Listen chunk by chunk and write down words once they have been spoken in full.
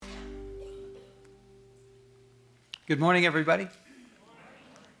Good morning, everybody.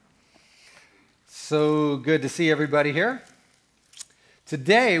 So good to see everybody here.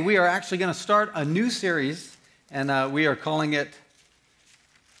 Today, we are actually going to start a new series, and we are calling it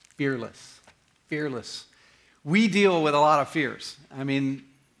Fearless. Fearless. We deal with a lot of fears. I mean,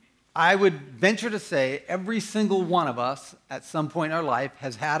 I would venture to say every single one of us at some point in our life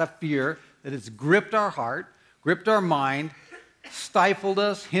has had a fear that has gripped our heart, gripped our mind, stifled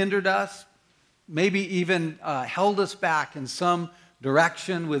us, hindered us, maybe even held us back in some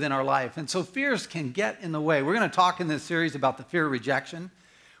direction within our life. And so fears can get in the way. We're going to talk in this series about the fear of rejection.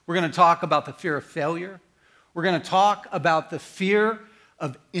 We're going to talk about the fear of failure. We're going to talk about the fear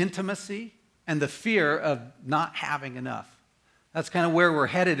of intimacy and the fear of not having enough. That's kind of where we're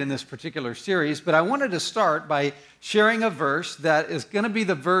headed in this particular series. But I wanted to start by sharing a verse that is going to be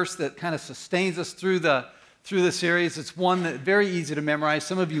the verse that kind of sustains us through the series. It's one that's very easy to memorize.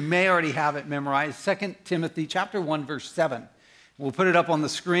 Some of you may already have it memorized. 2 Timothy chapter 1, verse 7. We'll put it up on the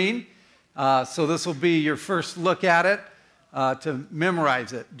screen. So this will be your first look at it to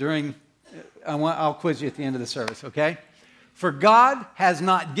memorize it. I'll quiz you at the end of the service, okay? For God has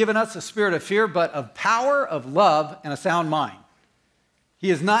not given us a spirit of fear, but of power, of love, and a sound mind. He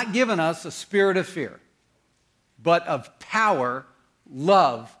has not given us a spirit of fear, but of power,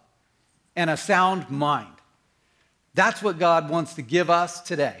 love, and a sound mind. That's what God wants to give us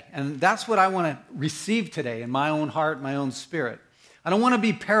today. And that's what I want to receive today in my own heart, my own spirit. I don't want to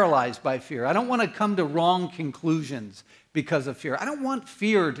be paralyzed by fear. I don't want to come to wrong conclusions because of fear. I don't want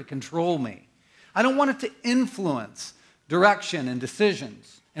fear to control me. I don't want it to influence direction and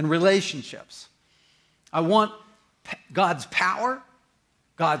decisions and relationships. I want God's power,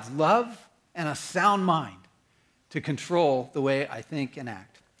 God's love, and a sound mind to control the way I think and act.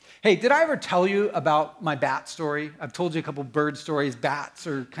 Hey, did I ever tell you about my bat story? I've told you a couple bird stories. Bats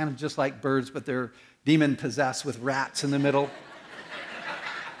are kind of just like birds, but they're demon-possessed with rats in the middle.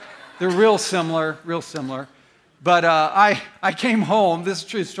 They're real similar. But I came home, this is a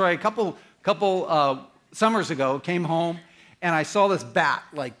true story, a couple summers ago, came home, and I saw this bat,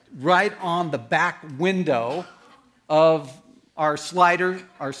 like right on the back window of our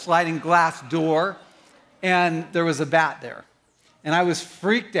sliding glass door, and there was a bat there. And I was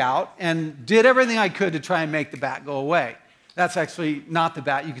freaked out and did everything I could to try and make the bat go away. That's actually not the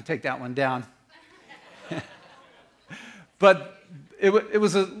bat. You can take that one down. But it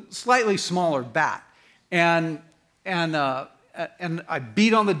was a slightly smaller bat. And I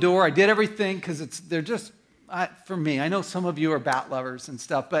beat on the door. I did everything because they're just, for me, I know some of you are bat lovers and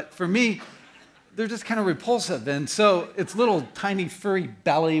stuff, but for me, they're just kind of repulsive. And so its little tiny furry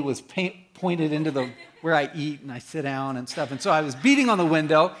belly was pointed into where I eat and I sit down and stuff. And so I was beating on the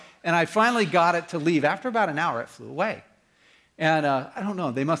window, and I finally got it to leave. After about an hour, it flew away. And I don't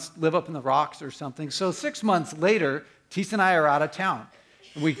know, they must live up in the rocks or something. So 6 months later, Tisa and I are out of town.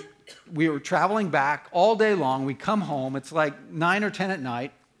 We were traveling back all day long. We come home. It's like 9 or 10 at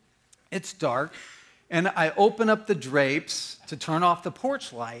night. It's dark. And I open up the drapes to turn off the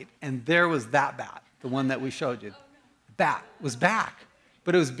porch light, and there was that bat, the one that we showed you. Bat was back.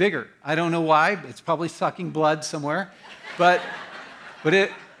 But it was bigger. I don't know why. It's probably sucking blood somewhere. But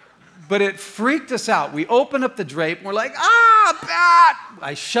it freaked us out. We open up the drape, and we're like, bat!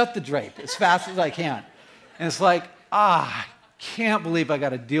 I shut the drape as fast as I can. And it's like, I can't believe I got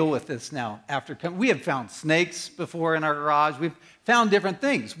to deal with this now. We have found snakes before in our garage. We've found different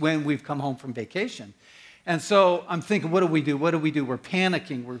things when we've come home from vacation. And so I'm thinking, what do we do? We're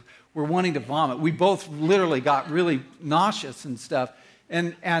panicking. We're wanting to vomit. We both literally got really nauseous and stuff.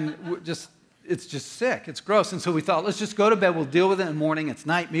 And it's just sick. It's gross. And so we thought, let's just go to bed. We'll deal with it in the morning. It's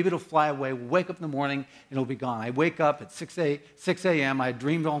night. Maybe it'll fly away. We'll wake up in the morning, and it'll be gone. I wake up at 6 a.m. I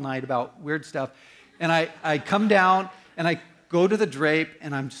dreamed all night about weird stuff. And I come down, and I go to the drape,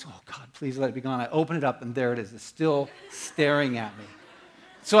 and I'm just, oh, God, please let it be gone. I open it up, and there it is. It's still staring at me.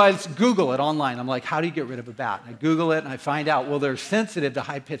 So I just Google it online. I'm like, how do you get rid of a bat? And I Google it, and I find out, well, they're sensitive to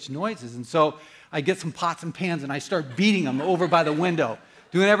high-pitched noises. And so I get some pots and pans, and I start beating them over by the window,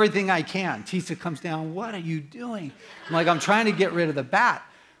 doing everything I can. Tisa comes down, what are you doing? I'm like, I'm trying to get rid of the bat.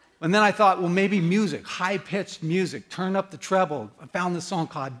 And then I thought, well, maybe music, high-pitched music, turn up the treble. I found this song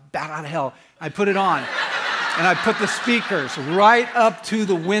called Bat Out of Hell. I put it on, and I put the speakers right up to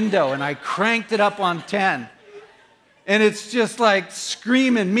the window, and I cranked it up on 10. And it's just like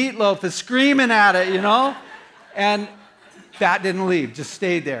screaming, Meatloaf is screaming at it, you know? And bat didn't leave, just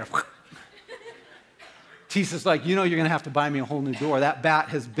stayed there. Tisa's like, you're going to have to buy me a whole new door. That bat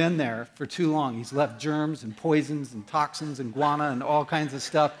has been there for too long. He's left germs and poisons and toxins and guana and all kinds of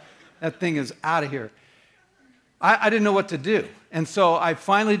stuff. That thing is out of here. I didn't know what to do. And so I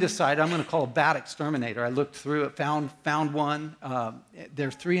finally decided I'm going to call a bat exterminator. I looked through it, found one. They're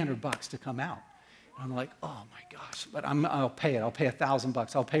 $300 to come out. And I'm like, oh my gosh, but I'll pay it. I'll pay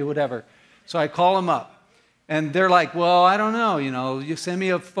 $1,000. I'll pay whatever. So I call them up. And they're like, well, I don't know, you send me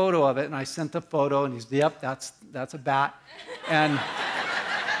a photo of it. And I sent the photo, and he's, yep, that's a bat. And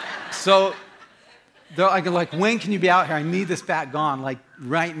so I go like, when can you be out here? I need this bat gone, like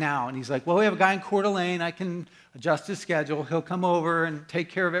right now. And he's like, well, we have a guy in Coeur d'Alene. I can adjust his schedule. He'll come over and take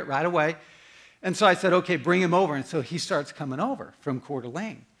care of it right away. And so I said, okay, bring him over. And so he starts coming over from Coeur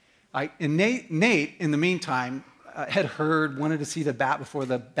d'Alene. And Nate, in the meantime, had wanted to see the bat before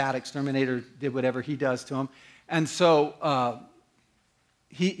the bat exterminator did whatever he does to him. And so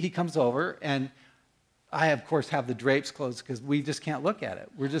he comes over, and I, of course, have the drapes closed because we just can't look at it.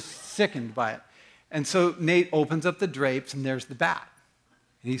 We're just sickened by it. And so Nate opens up the drapes, and there's the bat.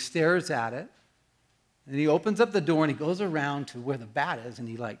 And he stares at it, and he opens up the door, and he goes around to where the bat is, and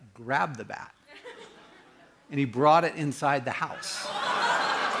he, grabbed the bat. And he brought it inside the house.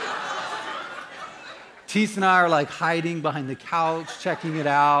 Teese and I are, hiding behind the couch, checking it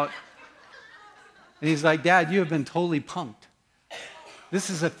out. And he's like, Dad, you have been totally punked. This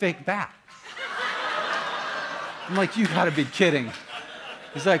is a fake bat. I'm like, you got to be kidding.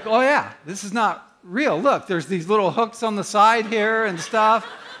 He's like, oh, yeah, this is not real. Look, there's these little hooks on the side here and stuff.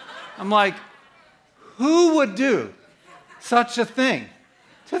 I'm like, who would do such a thing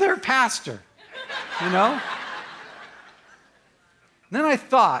to their pastor, And then I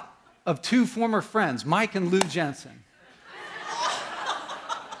thought of two former friends, Mike and Lou Jensen.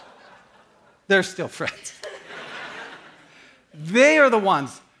 They're still friends. They are the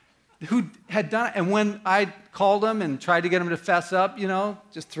ones who had done it. And when I called them and tried to get them to fess up,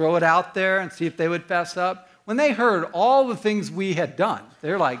 just throw it out there and see if they would fess up, when they heard all the things we had done,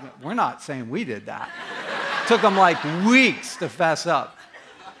 they're like, we're not saying we did that. It took them weeks to fess up.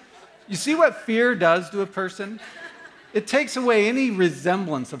 You see what fear does to a person? It takes away any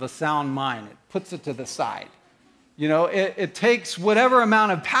resemblance of a sound mind. It puts it to the side. It takes whatever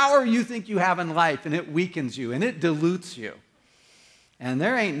amount of power you think you have in life, and it weakens you, and it dilutes you. And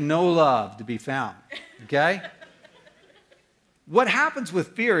there ain't no love to be found, okay? What happens with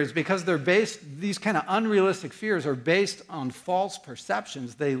fear is because these kind of unrealistic fears are based on false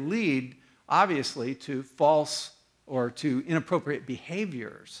perceptions, they lead, obviously, to false or to inappropriate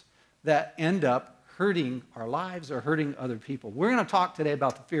behaviors that end up hurting our lives or hurting other people. We're going to talk today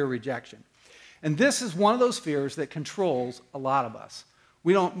about the fear of rejection. And this is one of those fears that controls a lot of us.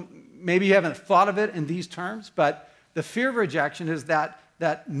 Maybe you haven't thought of it in these terms, but the fear of rejection is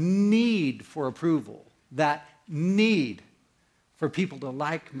that need for approval, that need for people to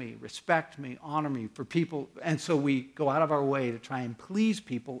like me, respect me, honor me, for people. And so we go out of our way to try and please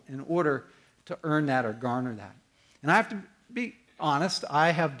people in order to earn that or garner that. And I have to be honest,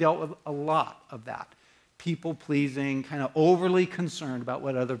 I have dealt with a lot of that. People pleasing, kind of overly concerned about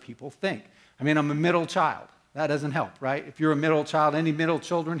what other people think. I'm a middle child. That doesn't help, right? If you're a middle child, any middle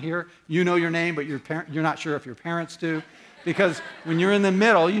children here, you know your name, but you're not sure if your parents do. Because when you're in the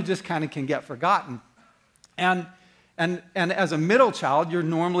middle, you just kind of can get forgotten. And as a middle child, you're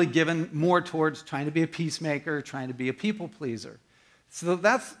normally given more towards trying to be a peacemaker, trying to be a people pleaser. So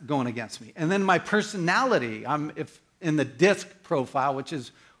that's going against me. And then my personality, if in the DISC profile, which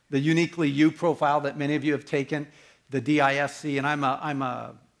is the uniquely you profile that many of you have taken, the DISC, and I'm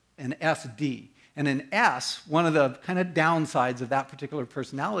an SD. And an S, one of the kind of downsides of that particular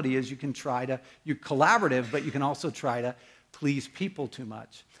personality is you're collaborative, but you can also try to please people too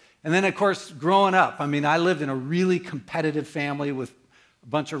much. And then, of course, growing up, I lived in a really competitive family with a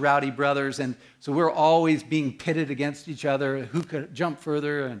bunch of rowdy brothers, and so we're always being pitted against each other, who could jump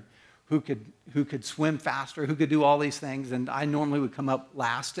further and who could swim faster, who could do all these things, and I normally would come up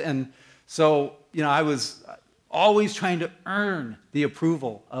last. And so, I was always trying to earn the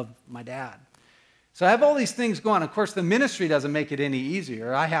approval of my dad. So I have all these things going. Of course, the ministry doesn't make it any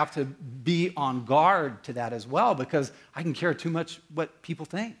easier. I have to be on guard to that as well because I can care too much what people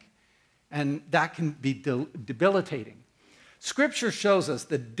think. And that can be debilitating. Scripture shows us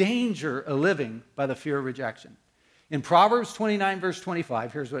the danger of living by the fear of rejection. In Proverbs 29, verse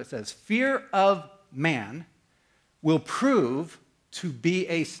 25, here's what it says. Fear of man will prove to be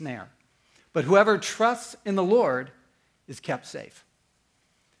a snare, but whoever trusts in the Lord is kept safe.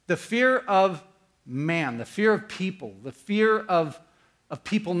 The fear of man, the fear of people, the fear of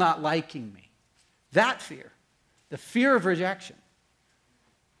people not liking me, that fear, the fear of rejection,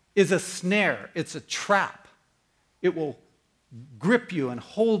 is a snare. It's a trap. It will grip you and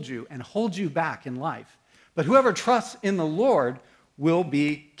hold you back in life. But whoever trusts in the Lord will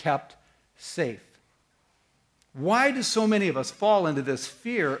be kept safe. Why do so many of us fall into this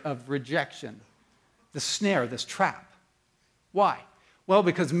fear of rejection, this snare, this trap? Why? Well,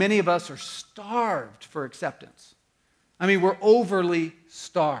 because many of us are starved for acceptance. I mean, we're overly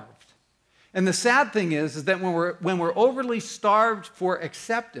starved. And the sad thing is that when we're overly starved for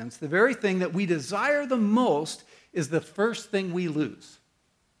acceptance, the very thing that we desire the most is the first thing we lose.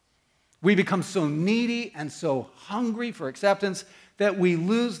 We become so needy and so hungry for acceptance that we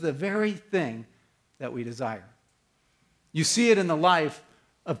lose the very thing that we desire. You see it in the life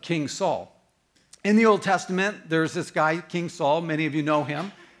of King Saul. In the Old Testament, there's this guy, King Saul. Many of you know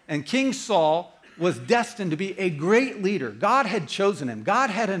him. And King Saul was destined to be a great leader. God had chosen him. God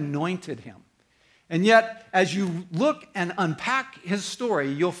had anointed him. And yet, as you look and unpack his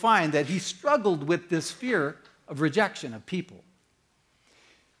story, you'll find that he struggled with this fear of rejection of people.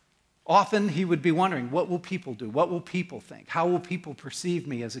 Often he would be wondering, what will people do? What will people think? How will people perceive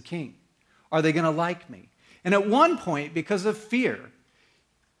me as a king? Are they going to like me? And at one point, because of fear,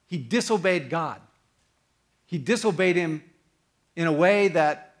 he disobeyed God. He disobeyed him in a way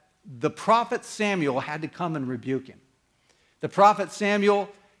that the prophet Samuel had to come and rebuke him. The prophet Samuel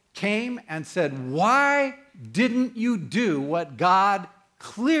came and said, "Why didn't you do what God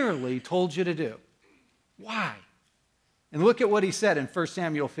clearly told you to do? Why?" And look at what he said in 1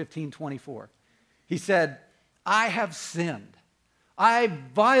 Samuel 15:24. He said, "I have sinned. I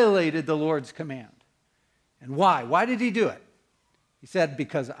violated the Lord's command." And why? Why did he do it? He said,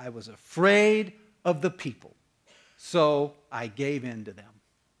 "Because I was afraid of the people, so I gave in to them."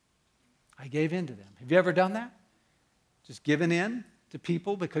 I gave in to them. Have you ever done that? Just given in to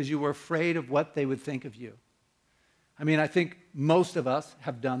people because you were afraid of what they would think of you? I mean, I think most of us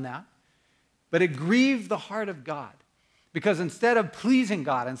have done that. But it grieved the heart of God. Because instead of pleasing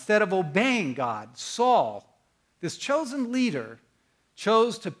God, instead of obeying God, Saul, this chosen leader,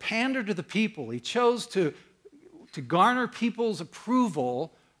 chose to pander to the people. He chose to garner people's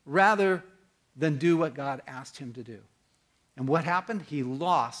approval rather than do what God asked him to do. And what happened? He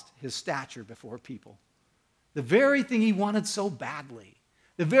lost his stature before people. The very thing he wanted so badly,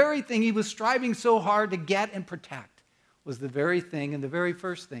 the very thing he was striving so hard to get and protect, was the very thing and the very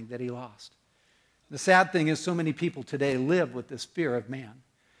first thing that he lost. The sad thing is so many people today live with this fear of man.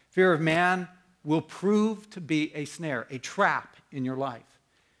 Fear of man will prove to be a snare, a trap in your life.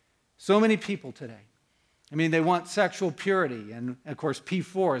 So many people today. I mean, they want sexual purity, and of course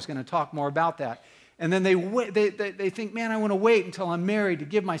P4 is going to talk more about that. And then they think, man, I want to wait until I'm married to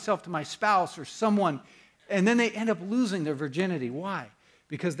give myself to my spouse or someone. And then they end up losing their virginity. Why?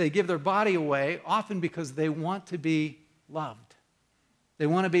 Because they give their body away, often because they want to be loved. They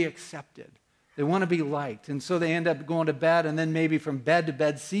want to be accepted. They want to be liked. And so they end up going to bed and then maybe from bed to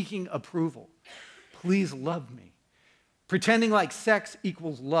bed seeking approval. Please love me. Pretending like sex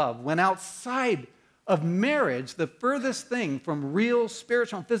equals love, when outside of marriage, the furthest thing from real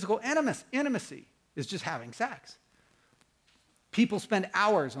spiritual and physical intimacy is just having sex. People spend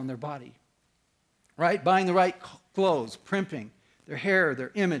hours on their body, right? Buying the right clothes, primping their hair,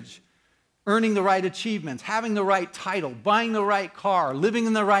 their image, earning the right achievements, having the right title, buying the right car, living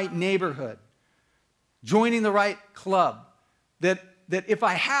in the right neighborhood, joining the right club. That if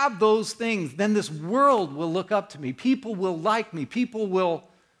I have those things, then this world will look up to me. People will like me. People will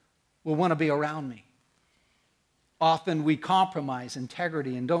want to be around me. Often we compromise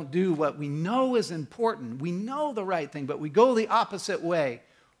integrity and don't do what we know is important. We know the right thing, but we go the opposite way.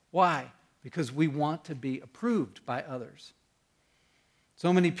 Why? Because we want to be approved by others.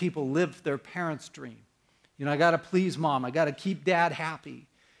 So many people live their parents' dream. You know, I got to please mom. I got to keep dad happy.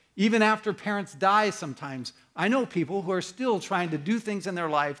 Even after parents die sometimes, I know people who are still trying to do things in their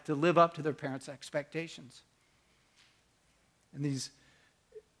life to live up to their parents' expectations. And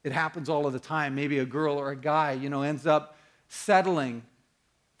it happens all of the time. Maybe a girl or a guy, ends up settling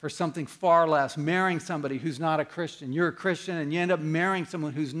for something far less, marrying somebody who's not a Christian. You're a Christian and you end up marrying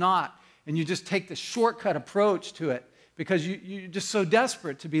someone who's not, and you just take the shortcut approach to it because you're just so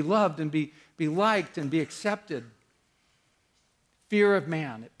desperate to be loved and be liked and be accepted. Fear of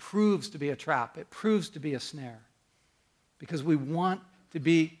man, it proves to be a trap. It proves to be a snare because we want to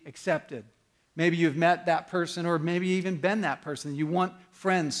be accepted. Maybe you've met that person or maybe even been that person. You want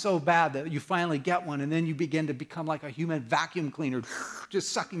friends so bad that you finally get one and then you begin to become like a human vacuum cleaner,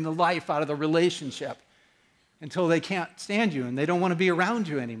 just sucking the life out of the relationship until they can't stand you and they don't want to be around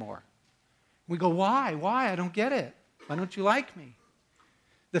you anymore. We go, why? Why? I don't get it. Why don't you like me?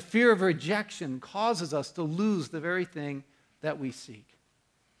 The fear of rejection causes us to lose the very thing that we seek.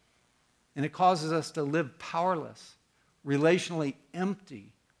 And it causes us to live powerless, relationally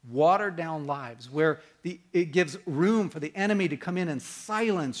empty, watered down lives where it gives room for the enemy to come in and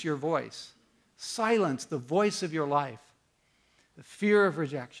silence your voice, silence the voice of your life. The fear of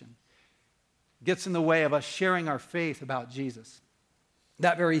rejection gets in the way of us sharing our faith about Jesus.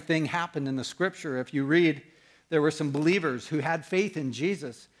 That very thing happened in the scripture. If you read, there were some believers who had faith in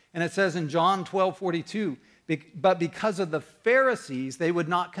Jesus. And it says in John 12:42, but because of the Pharisees, they would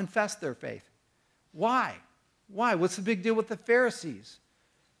not confess their faith. Why? Why? What's the big deal with the Pharisees?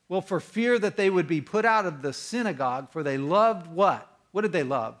 Well, for fear that they would be put out of the synagogue, for they loved what? What did they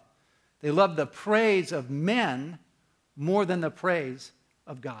love? They loved the praise of men more than the praise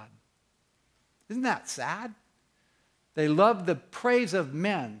of God. Isn't that sad? They loved the praise of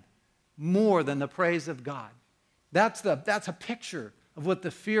men more than the praise of God. That's a picture of what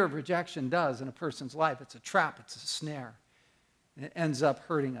the fear of rejection does in a person's life. It's a trap, it's a snare. And it ends up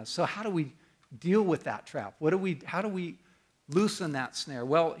hurting us. So how do we deal with that trap? How do we loosen that snare?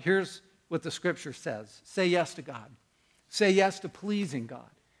 Well, here's what the scripture says. Say yes to God. Say yes to pleasing God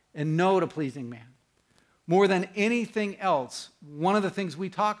and no to pleasing man. More than anything else, one of the things we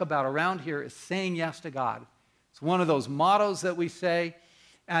talk about around here is saying yes to God. It's one of those mottos that we say,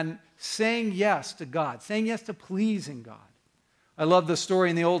 and saying yes to God, saying yes to pleasing God. I love the story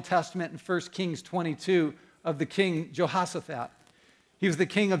in the Old Testament in 1 Kings 22 of the king Jehoshaphat. He was the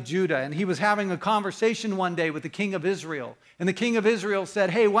king of Judah, and he was having a conversation one day with the king of Israel. And the king of Israel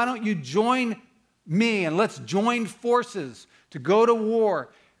said, hey, why don't you join me and let's join forces to go to war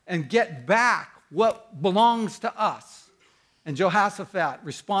and get back what belongs to us. And Jehoshaphat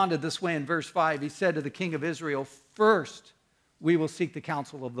responded this way in verse 5. He said to the king of Israel, first we will seek the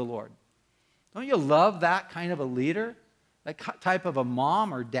counsel of the Lord. Don't you love that kind of a leader? That type of a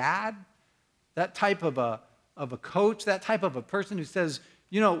mom or dad? That type of a coach? That type of a person who says,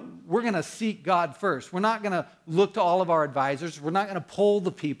 we're going to seek God first. We're not going to look to all of our advisors. We're not going to poll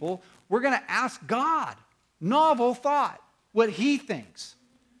the people. We're going to ask God, novel thought, what he thinks.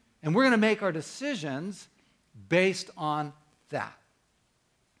 And we're going to make our decisions based on that.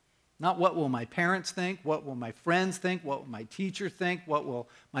 Not what will my parents think, what will my friends think, what will my teacher think, what will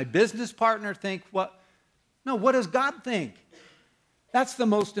my business partner think, what does God think? That's the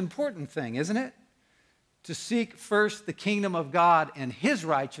most important thing, isn't it? To seek first the kingdom of God and his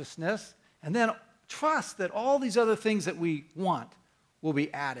righteousness, and then trust that all these other things that we want will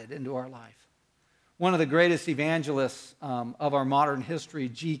be added into our life. One of the greatest evangelists of our modern history,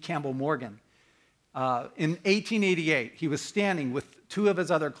 G. Campbell Morgan, in 1888, he was standing with two of his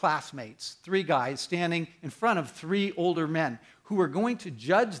other classmates, three guys standing in front of three older men who were going to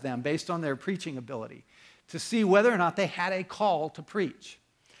judge them based on their preaching ability to see whether or not they had a call to preach.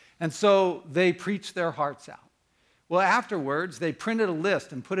 And so they preached their hearts out. Well, afterwards, they printed a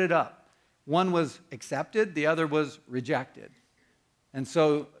list and put it up. One was accepted, the other was rejected. And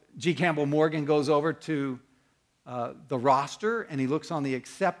so G. Campbell Morgan goes over to the roster, and he looks on the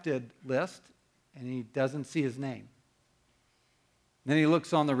accepted list, and he doesn't see his name. Then he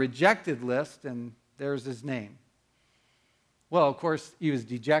looks on the rejected list, and there's his name. Well, of course, he was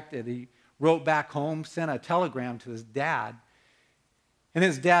dejected. He wrote back home, sent a telegram to his dad, and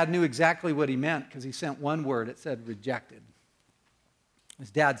his dad knew exactly what he meant because he sent one word. It said rejected.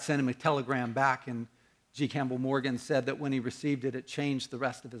 His dad sent him a telegram back, and G. Campbell Morgan said that when he received it, it changed the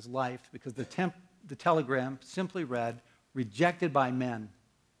rest of his life because the telegram simply read, rejected by men,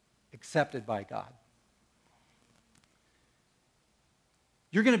 accepted by God.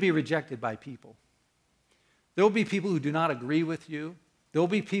 You're going to be rejected by people. There will be people who do not agree with you. There will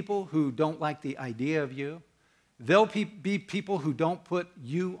be people who don't like the idea of you. There will be people who don't put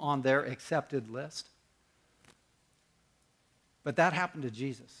you on their accepted list. But that happened to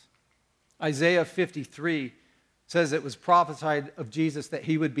Jesus. Isaiah 53 says it was prophesied of Jesus that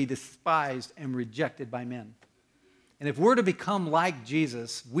he would be despised and rejected by men. And if we're to become like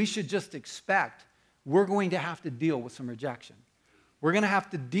Jesus, we should just expect we're going to have to deal with some rejection. We're going to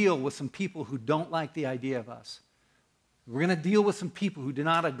have to deal with some people who don't like the idea of us. We're going to deal with some people who do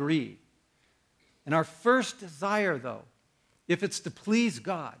not agree. And our first desire, though, if it's to please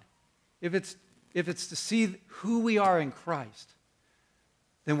God, if it's to see who we are in Christ,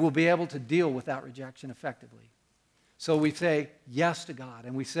 then we'll be able to deal with that rejection effectively. So we say yes to God,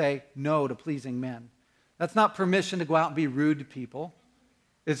 and we say no to pleasing men. That's not permission to go out and be rude to people.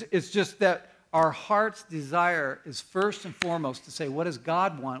 It's just that our heart's desire is first and foremost to say, what does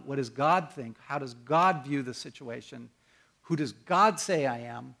God want? What does God think? How does God view the situation? Who does God say I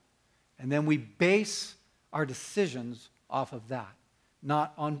am? And then we base our decisions off of that,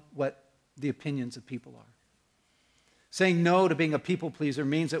 not on what the opinions of people are. Saying no to being a people pleaser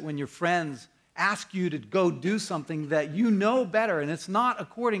means that when your friends ask you to go do something that you know better and it's not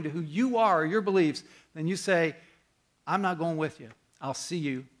according to who you are or your beliefs, then you say, I'm not going with you. I'll see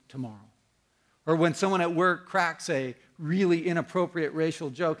you tomorrow. Or when someone at work cracks a really inappropriate racial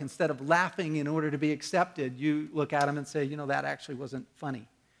joke, instead of laughing in order to be accepted, you look at them and say, that actually wasn't funny.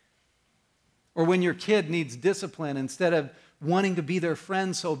 Or when your kid needs discipline, instead of wanting to be their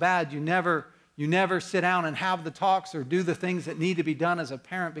friend so bad, you never sit down and have the talks or do the things that need to be done as a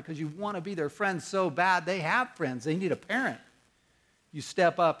parent because you want to be their friend so bad. They have friends. They need a parent. You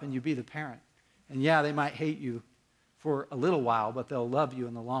step up and you be the parent. And yeah, they might hate you for a little while, but they'll love you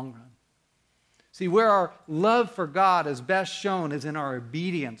in the long run. See, where our love for God is best shown is in our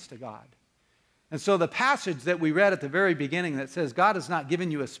obedience to God. And so the passage that we read at the very beginning that says, God has not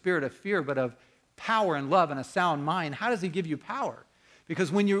given you a spirit of fear, but of power and love and a sound mind. How does he give you power?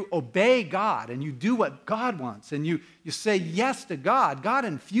 Because when you obey God and you do what God wants and you say yes to God, God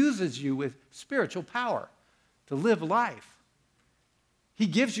infuses you with spiritual power to live life. He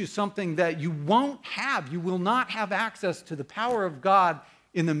gives you something that you won't have. You will not have access to the power of God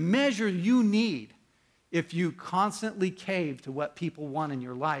in the measure you need if you constantly cave to what people want in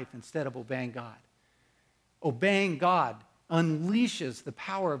your life instead of obeying God. Obeying God unleashes the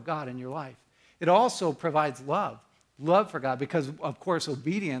power of God in your life. It also provides love for God, because, of course,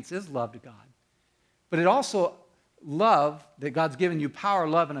 obedience is love to God. But it also love that God's given you power,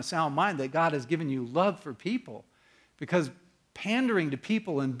 love, and a sound mind, that God has given you love for people. Because pandering to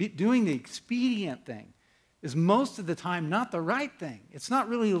people and doing the expedient thing is most of the time not the right thing. It's not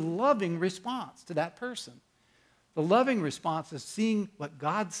really a loving response to that person. The loving response is seeing what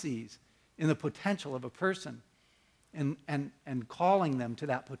God sees in the potential of a person and calling them to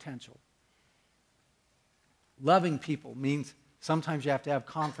that potential. Loving people means sometimes you have to have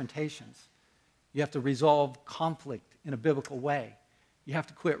confrontations. You have to resolve conflict in a biblical way. You have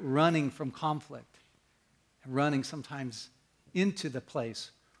to quit running from conflict and running sometimes into the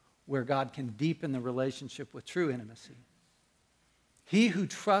place where God can deepen the relationship with true intimacy. He who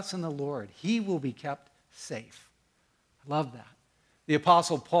trusts in the Lord, he will be kept safe. I love that. The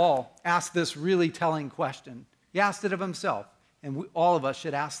Apostle Paul asked this really telling question. He asked it of himself, and all of us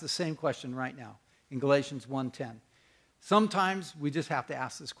should ask the same question right now in Galatians 1:10. Sometimes we just have to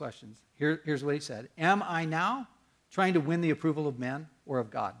ask this question. Here's what he said. Am I now trying to win the approval of men or of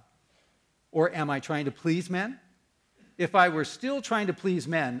God? Or am I trying to please men? If I were still trying to please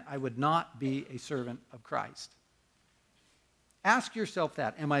men, I would not be a servant of Christ. Ask yourself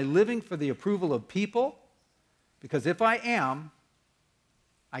that. Am I living for the approval of people? Because if I am,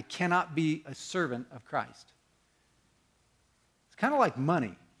 I cannot be a servant of Christ. It's kind of like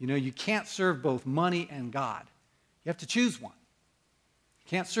money. You can't serve both money and God. You have to choose one. You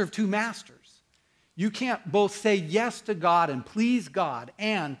can't serve two masters. You can't both say yes to God and please God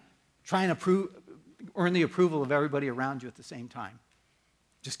and try and earn the approval of everybody around you at the same time.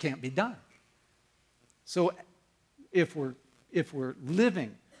 Just can't be done. So if we're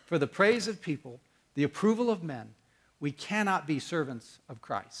living for the praise of people, the approval of men, we cannot be servants of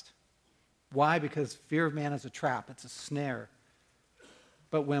Christ. Why? Because fear of man is a trap. It's a snare.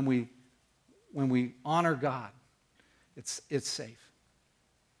 But when we honor God, it's safe.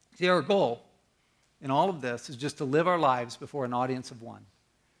 See, our goal in all of this is just to live our lives before an audience of one.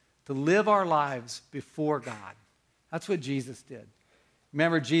 To live our lives before God. That's what Jesus did.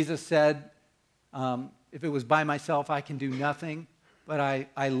 Remember, Jesus said, if it was by myself, I can do nothing, but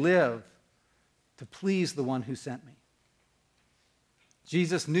I live to please the one who sent me.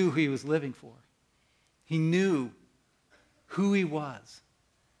 Jesus knew who he was living for. He knew who he was.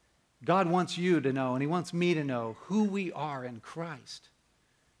 God wants you to know, and he wants me to know, who we are in Christ.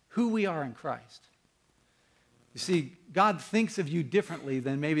 Who we are in Christ. You see, God thinks of you differently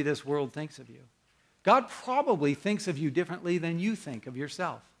than maybe this world thinks of you. God probably thinks of you differently than you think of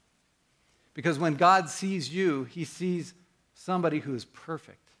yourself. Because when God sees you, he sees somebody who is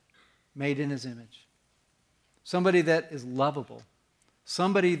perfect, made in his image. Somebody that is lovable.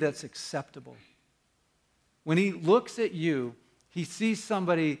 Somebody that's acceptable. When he looks at you, he sees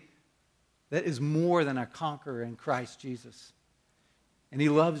somebody that is more than a conqueror in Christ Jesus. And he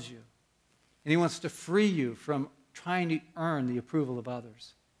loves you. And he wants to free you from trying to earn the approval of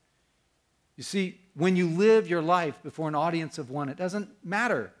others. You see, when you live your life before an audience of one, it doesn't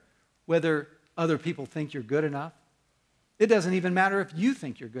matter whether other people think you're good enough. It doesn't even matter if you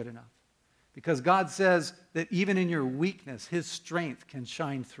think you're good enough. Because God says that even in your weakness, his strength can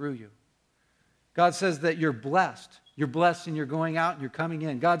shine through you. God says that you're blessed. You're blessed and you're going out and you're coming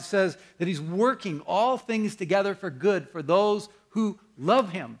in. God says that he's working all things together for good for those who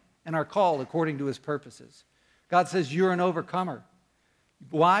love him and are called according to his purposes. God says you're an overcomer.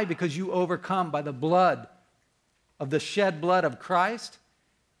 Why? Because you overcome by the blood of the shed blood of Christ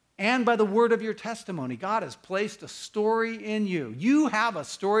and by the word of your testimony. God has placed a story in you. You have a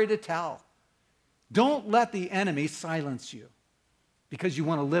story to tell. Don't let the enemy silence you because you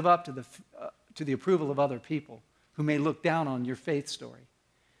want to live up to the approval of other people who may look down on your faith story.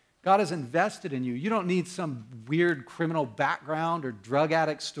 God has invested in you. You don't need some weird criminal background or drug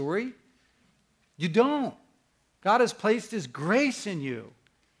addict story. You don't. God has placed His grace in you.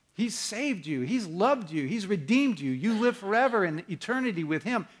 He's saved you. He's loved you. He's redeemed you. You live forever in eternity with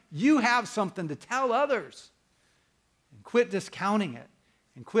Him. You have something to tell others. And quit discounting it.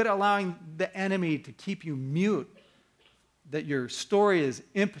 And quit allowing the enemy to keep you mute, that your story is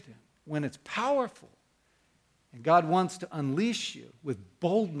impotent when it's powerful. And God wants to unleash you with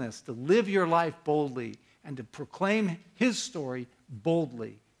boldness to live your life boldly and to proclaim His story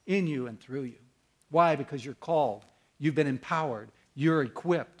boldly in you and through you. Why? Because you're called. You've been empowered. You're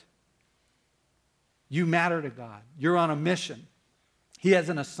equipped. You matter to God. You're on a mission. He has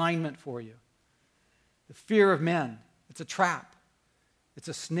an assignment for you. The fear of men, it's a trap. It's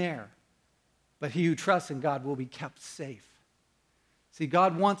a snare. But he who trusts in God will be kept safe. See,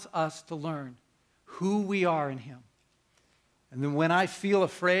 God wants us to learn who we are in Him. And then when I feel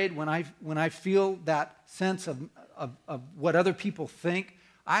afraid, when I feel that sense of what other people think,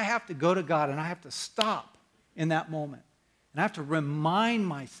 I have to go to God and I have to stop in that moment. And I have to remind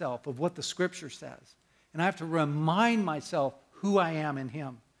myself of what the Scripture says. And I have to remind myself who I am in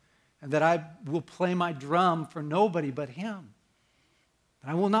Him. And that I will play my drum for nobody but Him.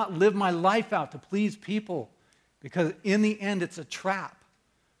 And I will not live my life out to please people, because in the end it's a trap.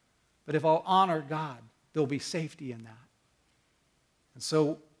 But if I'll honor God, there'll be safety in that. And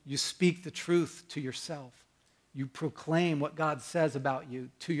so you speak the truth to yourself. You proclaim what God says about you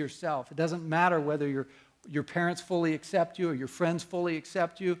to yourself. It doesn't matter whether your parents fully accept you or your friends fully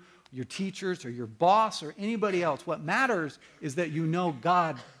accept you, your teachers or your boss or anybody else. What matters is that you know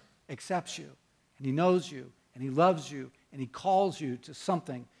God accepts you, and He knows you, and He loves you, and He calls you to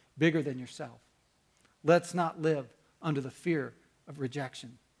something bigger than yourself. Let's not live under the fear of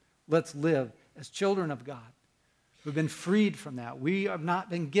rejection. Let's live as children of God who've been freed from that. We have not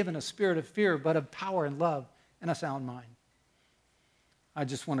been given a spirit of fear, but of power and love and a sound mind. I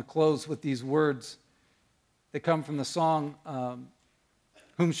just want to close with these words that come from the song,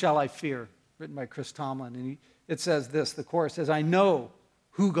 Whom Shall I Fear, written by Chris Tomlin. And it says this, the chorus says, I know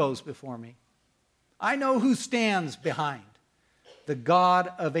who goes before me. I know who stands behind. The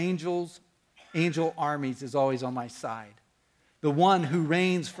God of angel armies is always on my side. The one who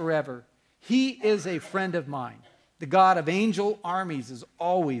reigns forever. He is a friend of mine. The God of angel armies is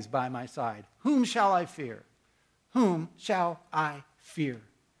always by my side. Whom shall I fear? Whom shall I fear?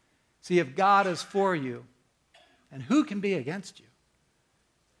 See, if God is for you, and who can be against you?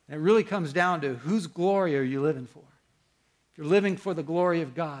 And it really comes down to whose glory are you living for? If you're living for the glory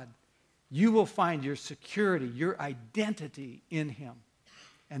of God, you will find your security, your identity in Him.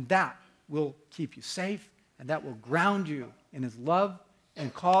 And that will keep you safe, and that will ground you in His love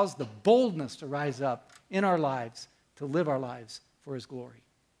and cause the boldness to rise up in our lives to live our lives for His glory.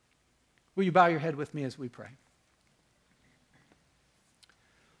 Will you bow your head with me as we pray?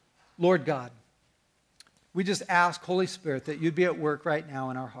 Lord God, we just ask, Holy Spirit, that you'd be at work right now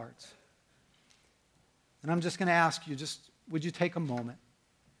in our hearts. And I'm just going to ask you, would you take a moment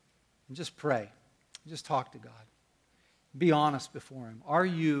and just pray. Just talk to God. Be honest before Him. Are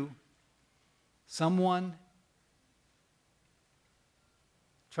you someone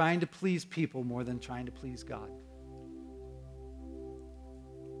trying to please people more than trying to please God?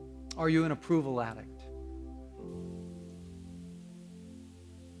 Are you an approval addict?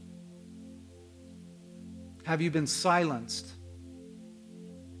 Have you been silenced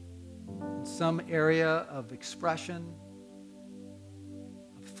in some area of expression,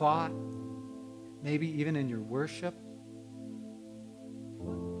 of thought, maybe even in your worship?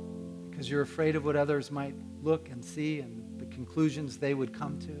 Because you're afraid of what others might look and see and the conclusions they would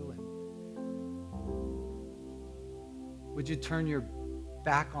come to. And would you turn your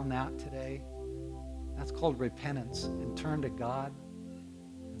back on that today? That's called repentance. And turn to God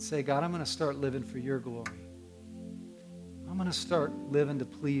and say, God, I'm going to start living for your glory. I'm going to start living to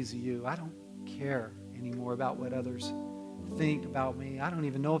please you. I don't care anymore about what others think about me. I don't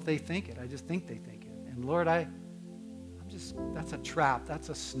even know if they think it. I just think they think it. And Lord, that's a trap. That's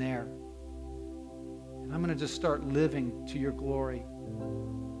a snare. And I'm going to just start living to your glory,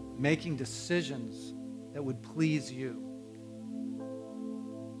 making decisions that would please you.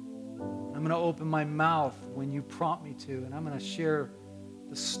 I'm going to open my mouth when you prompt me to, and I'm going to share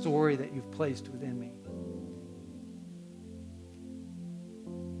the story that you've placed within me.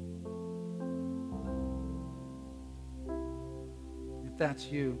 If that's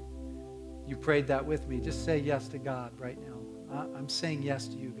you, you prayed that with me, just say yes to God right now. I'm saying yes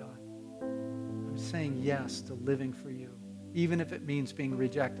to you, God. I'm saying yes to living for you, even if it means being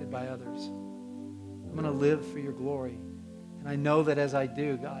rejected by others. I'm going to live for your glory. And I know that as I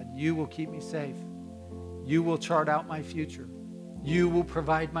do, God, you will keep me safe. You will chart out my future. You will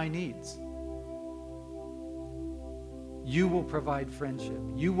provide my needs. You will provide friendship.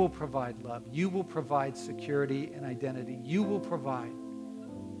 You will provide love. You will provide security and identity. You will provide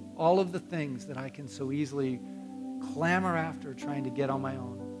all of the things that I can so easily clamor after trying to get on my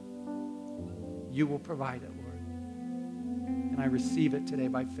own. You will provide it, Lord. And I receive it today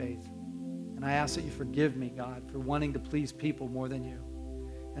by faith. And I ask that you forgive me, God, for wanting to please people more than you.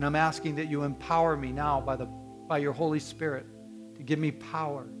 And I'm asking that you empower me now by your Holy Spirit to give me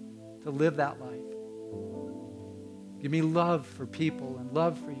power to live that life. Give me love for people and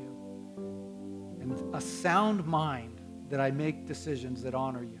love for you. And a sound mind that I make decisions that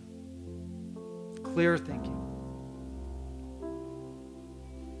honor you. Clear thinking.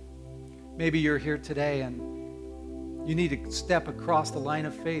 Maybe you're here today and you need to step across the line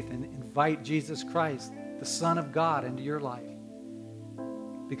of faith and invite Jesus Christ, the Son of God, into your life.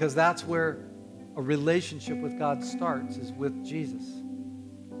 Because that's where a relationship with God starts, is with Jesus.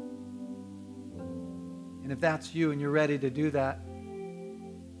 And if that's you and you're ready to do that,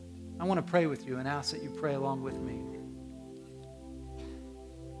 I want to pray with you and ask that you pray along with me.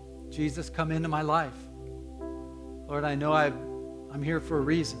 Jesus, come into my life. Lord, I know I'm here for a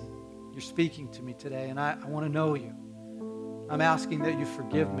reason. You're speaking to me today, and I want to know you. I'm asking that you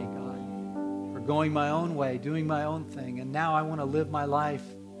forgive me, God, for going my own way, doing my own thing, and now I want to live my life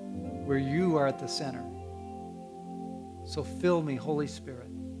where you are at the center. So fill me, Holy Spirit,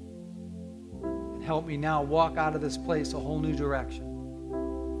 and help me now walk out of this place a whole new direction,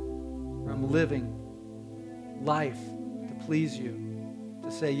 where I'm living life to please you, to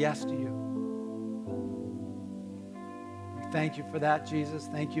say yes to you. And thank you for that, Jesus.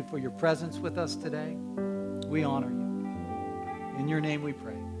 Thank you for your presence with us today. We honor you. In your name we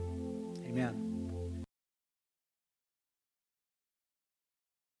pray. Amen.